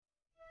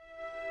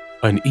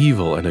An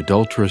evil and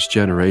adulterous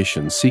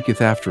generation seeketh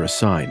after a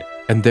sign,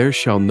 and there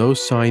shall no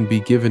sign be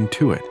given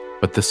to it,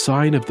 but the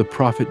sign of the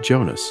prophet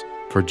Jonas.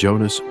 For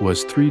Jonas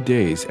was 3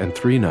 days and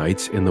 3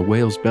 nights in the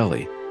whale's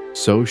belly.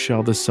 So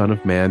shall the Son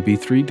of Man be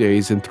 3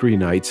 days and 3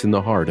 nights in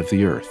the heart of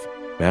the earth.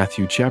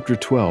 Matthew chapter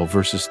 12,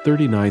 verses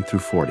 39 through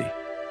 40.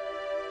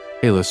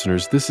 Hey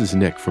listeners, this is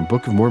Nick from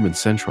Book of Mormon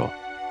Central,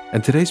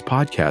 and today's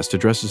podcast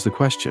addresses the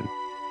question,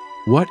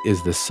 what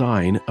is the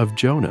sign of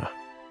Jonah?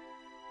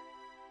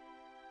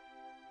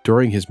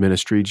 During his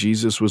ministry,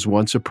 Jesus was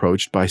once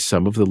approached by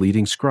some of the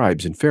leading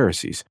scribes and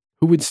Pharisees,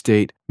 who would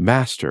state,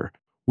 "Master,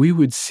 we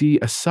would see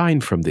a sign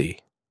from thee."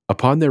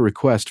 Upon their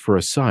request for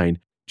a sign,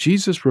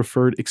 Jesus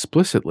referred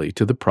explicitly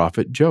to the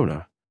prophet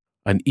Jonah.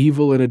 An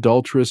evil and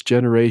adulterous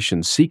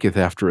generation seeketh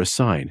after a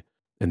sign,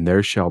 and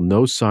there shall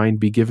no sign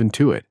be given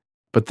to it,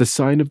 but the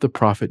sign of the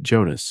prophet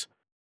Jonas.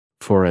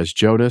 For as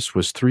Jonas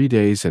was 3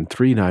 days and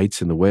 3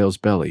 nights in the whale's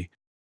belly,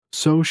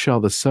 so shall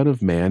the Son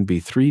of Man be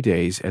 3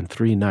 days and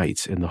 3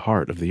 nights in the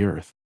heart of the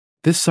earth.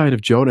 This sign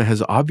of Jonah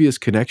has obvious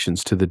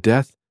connections to the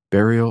death,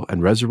 burial,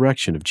 and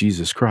resurrection of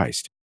Jesus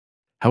Christ.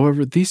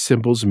 However, these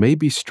symbols may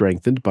be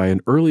strengthened by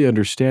an early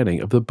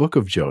understanding of the book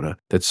of Jonah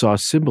that saw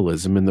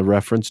symbolism in the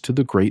reference to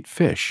the great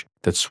fish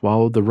that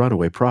swallowed the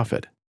runaway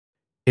prophet.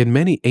 In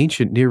many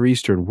ancient Near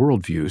Eastern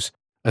worldviews,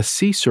 a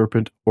sea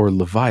serpent or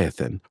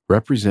leviathan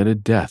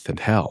represented death and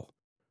hell.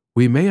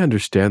 We may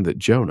understand that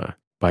Jonah,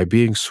 by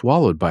being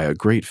swallowed by a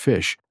great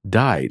fish,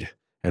 died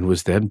and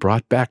was then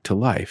brought back to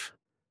life.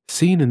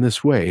 Seen in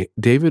this way,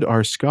 David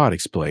R. Scott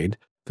explained,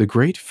 the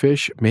great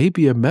fish may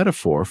be a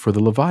metaphor for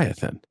the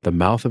Leviathan, the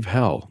mouth of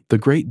hell, the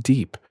great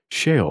deep,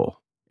 Sheol,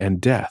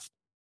 and death.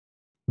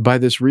 By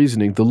this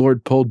reasoning, the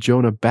Lord pulled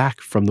Jonah back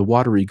from the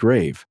watery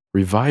grave,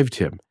 revived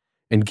him,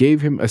 and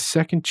gave him a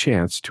second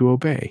chance to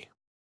obey.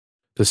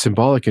 The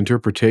symbolic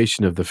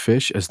interpretation of the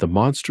fish as the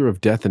monster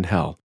of death and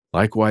hell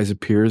likewise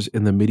appears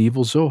in the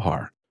medieval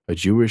Zohar, a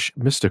Jewish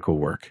mystical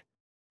work.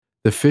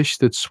 The fish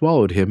that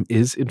swallowed him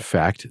is, in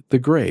fact, the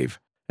grave,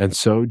 and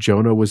so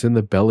Jonah was in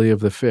the belly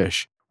of the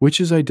fish, which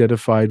is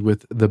identified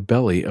with the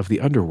belly of the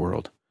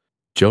underworld.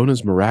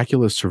 Jonah's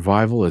miraculous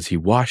survival as he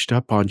washed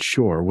up on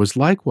shore was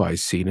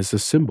likewise seen as a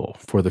symbol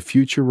for the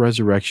future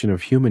resurrection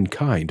of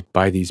humankind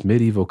by these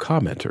medieval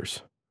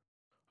commenters.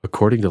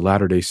 According to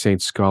Latter-day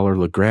Saint scholar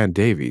LeGrand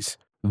Davies,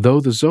 though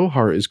the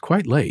Zohar is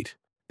quite late,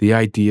 the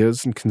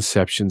ideas and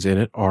conceptions in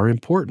it are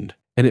important,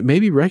 and it may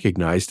be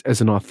recognized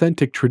as an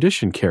authentic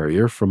tradition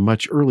carrier from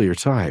much earlier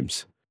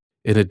times.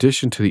 In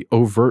addition to the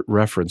overt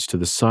reference to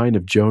the sign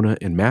of Jonah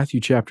in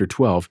Matthew chapter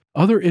 12,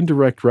 other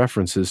indirect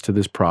references to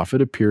this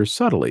prophet appear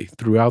subtly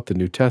throughout the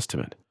New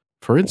Testament.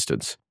 For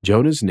instance,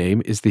 Jonah's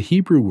name is the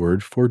Hebrew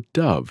word for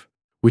dove,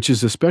 which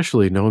is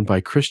especially known by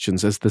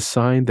Christians as the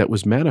sign that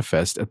was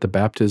manifest at the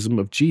baptism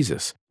of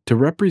Jesus to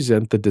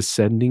represent the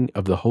descending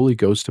of the Holy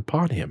Ghost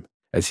upon him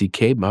as he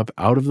came up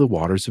out of the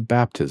waters of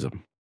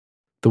baptism.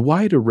 The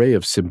wide array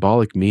of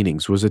symbolic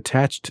meanings was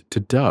attached to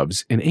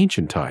doves in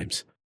ancient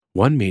times.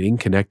 One meaning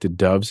connected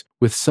doves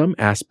with some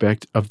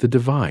aspect of the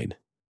divine.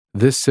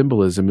 This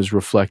symbolism is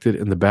reflected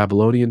in the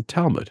Babylonian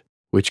Talmud,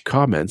 which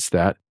comments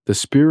that the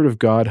Spirit of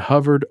God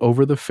hovered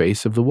over the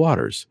face of the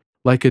waters,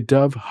 like a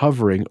dove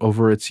hovering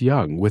over its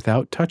young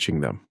without touching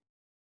them.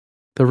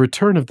 The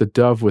return of the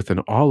dove with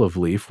an olive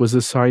leaf was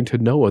a sign to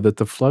Noah that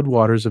the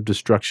floodwaters of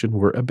destruction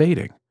were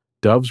abating.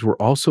 Doves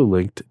were also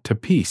linked to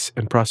peace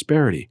and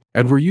prosperity,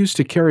 and were used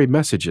to carry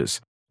messages.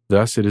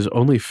 Thus, it is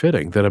only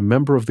fitting that a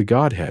member of the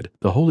Godhead,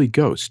 the Holy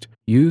Ghost,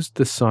 used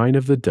the sign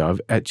of the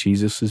dove at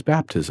Jesus'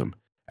 baptism,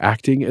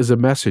 acting as a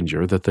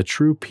messenger that the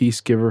true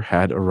peace-giver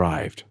had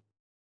arrived.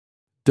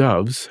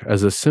 Doves,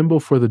 as a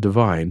symbol for the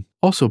divine,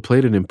 also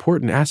played an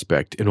important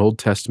aspect in Old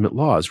Testament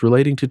laws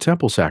relating to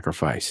temple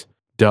sacrifice.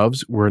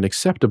 Doves were an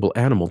acceptable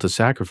animal to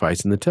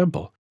sacrifice in the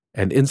temple,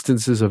 and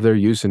instances of their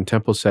use in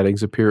temple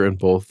settings appear in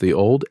both the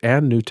Old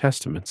and New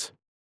Testaments.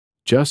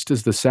 Just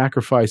as the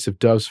sacrifice of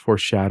doves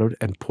foreshadowed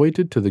and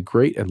pointed to the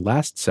great and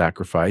last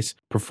sacrifice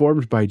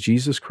performed by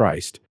Jesus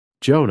Christ,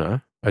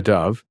 Jonah, a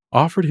dove,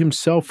 offered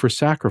himself for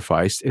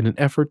sacrifice in an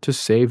effort to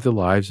save the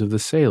lives of the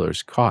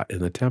sailors caught in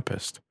the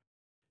tempest.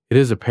 It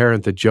is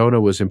apparent that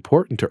Jonah was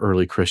important to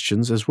early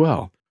Christians as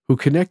well, who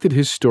connected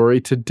his story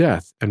to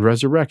death and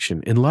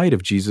resurrection in light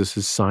of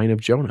Jesus' sign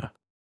of Jonah.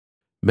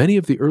 Many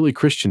of the early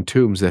Christian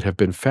tombs that have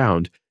been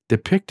found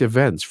depict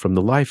events from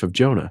the life of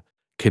Jonah,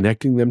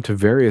 connecting them to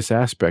various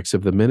aspects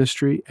of the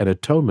ministry and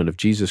atonement of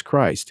Jesus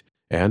Christ,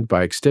 and,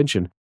 by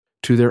extension,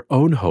 to their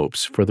own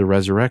hopes for the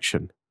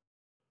resurrection.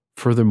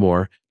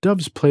 Furthermore,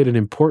 doves played an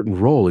important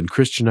role in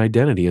Christian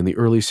identity in the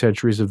early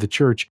centuries of the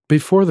Church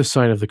before the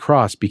sign of the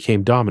cross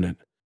became dominant.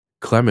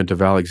 Clement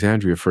of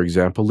Alexandria, for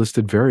example,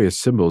 listed various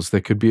symbols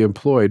that could be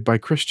employed by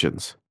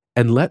Christians.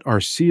 And let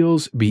our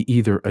seals be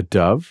either a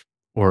dove,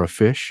 or a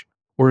fish,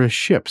 or a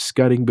ship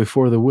scudding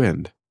before the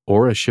wind,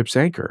 or a ship's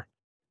anchor.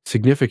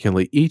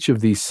 Significantly, each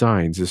of these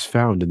signs is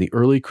found in the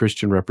early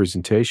Christian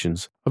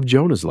representations of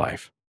Jonah's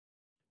life.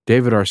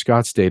 David R.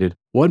 Scott stated,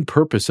 One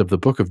purpose of the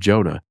book of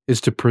Jonah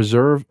is to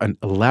preserve an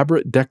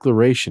elaborate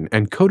declaration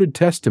and coded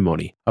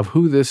testimony of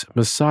who this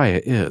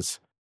Messiah is.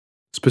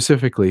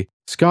 Specifically,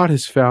 Scott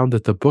has found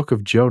that the book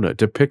of Jonah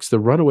depicts the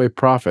runaway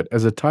prophet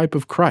as a type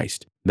of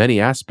Christ.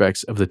 Many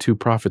aspects of the two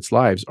prophets'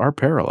 lives are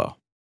parallel.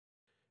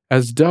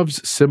 As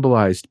doves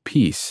symbolized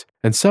peace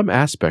and some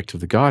aspect of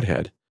the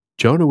Godhead,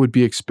 Jonah would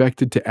be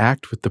expected to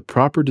act with the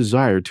proper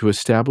desire to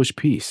establish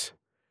peace.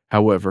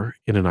 However,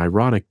 in an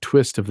ironic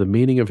twist of the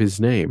meaning of his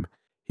name,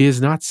 he is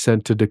not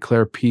sent to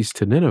declare peace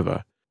to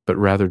Nineveh, but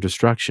rather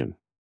destruction.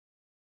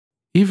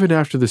 Even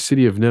after the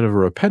city of Nineveh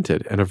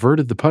repented and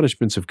averted the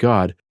punishments of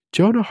God,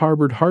 Jonah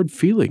harbored hard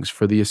feelings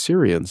for the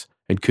Assyrians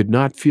and could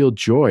not feel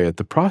joy at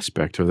the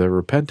prospect of their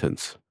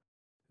repentance.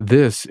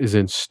 This is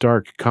in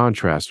stark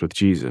contrast with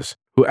Jesus,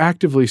 who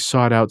actively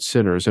sought out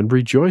sinners and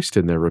rejoiced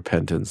in their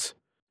repentance.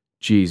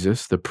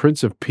 Jesus, the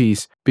Prince of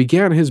Peace,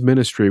 began his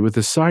ministry with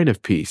a sign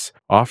of peace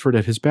offered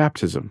at his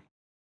baptism.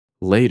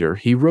 Later,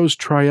 he rose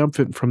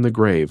triumphant from the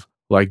grave,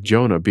 like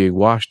Jonah being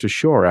washed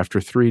ashore after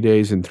 3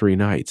 days and 3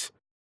 nights.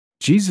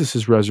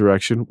 Jesus'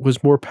 resurrection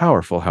was more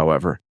powerful,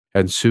 however,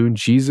 and soon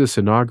Jesus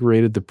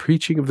inaugurated the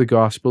preaching of the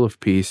gospel of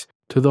peace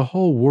to the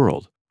whole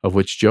world, of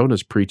which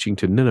Jonah's preaching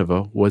to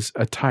Nineveh was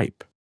a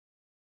type.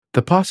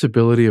 The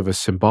possibility of a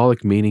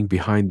symbolic meaning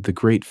behind the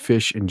great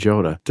fish in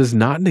Jonah does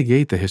not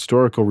negate the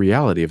historical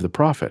reality of the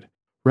prophet.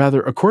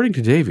 Rather, according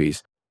to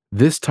Davies,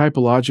 this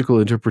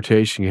typological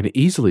interpretation can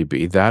easily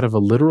be that of a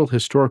literal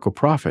historical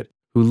prophet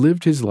who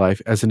lived his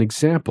life as an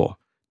example,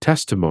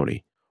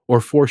 testimony, or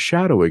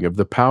foreshadowing of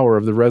the power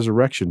of the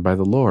resurrection by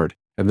the Lord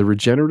and the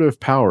regenerative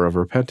power of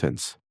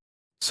repentance.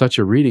 Such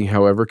a reading,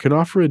 however, can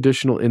offer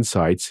additional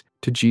insights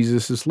to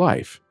Jesus'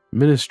 life,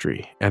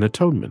 ministry, and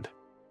atonement.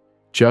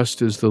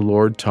 Just as the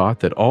Lord taught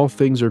that all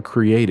things are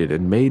created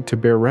and made to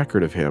bear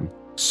record of him,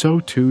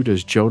 so too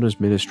does Jonah's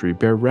ministry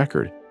bear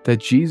record that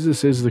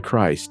Jesus is the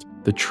Christ,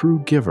 the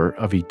true giver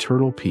of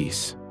eternal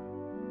peace.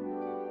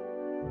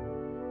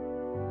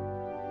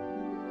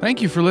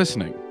 Thank you for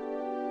listening.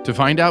 To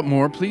find out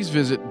more, please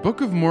visit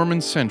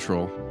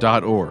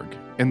bookofmormoncentral.org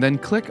and then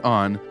click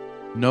on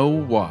Know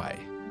Why.